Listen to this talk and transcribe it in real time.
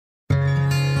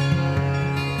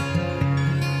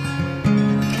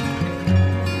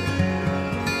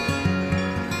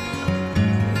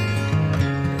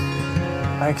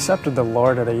accepted the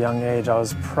Lord at a young age. I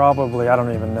was probably, I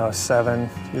don't even know, 7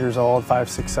 years old, 5,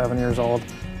 6, 7 years old.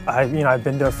 I've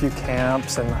been to a few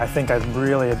camps, and I think I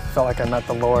really had felt like I met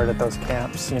the Lord at those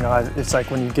camps. It's like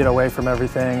when you get away from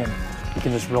everything and you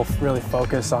can just really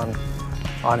focus on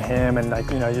Him, and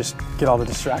just get all the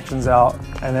distractions out.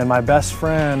 And then my best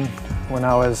friend, when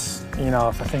I was,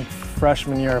 I think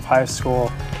freshman year of high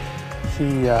school,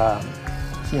 he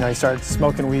started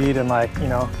smoking weed and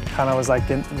kind of was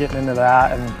getting into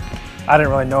that, and I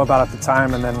didn't really know about it at the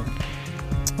time. And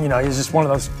then, he's just one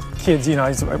of those kids,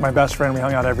 he's my best friend, we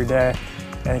hung out every day,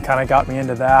 and he kind of got me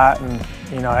into that. And,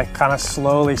 I kind of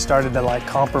slowly started to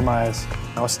compromise.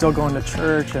 I was still going to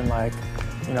church and I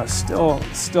still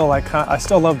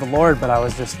love the Lord, but I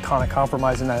was just kind of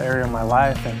compromising that area of my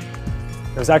life. And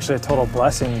it was actually a total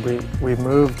blessing. We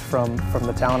moved from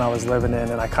the town I was living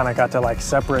in, and I kind of got to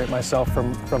separate myself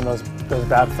from those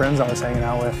bad friends I was hanging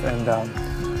out with. And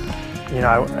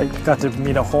I got to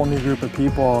meet a whole new group of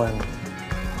people, and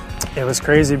it was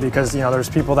crazy because there's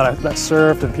people that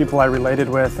served and people I related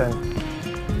with, and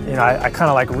I kind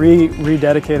of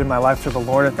rededicated my life to the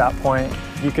Lord at that point.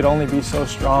 You could only be so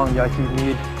strong. You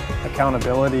need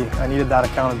accountability. I needed that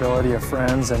accountability of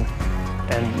friends, and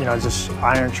just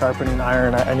iron sharpening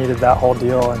iron. I needed that whole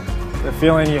deal. And the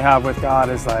feeling you have with God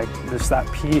is just that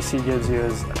peace He gives you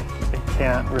is, it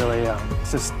can't really,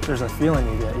 it's just, there's a feeling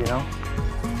you get,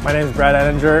 My name is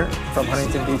Ettinger from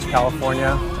Huntington Beach,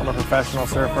 California. I'm a professional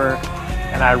surfer,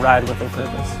 and I ride with a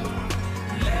purpose.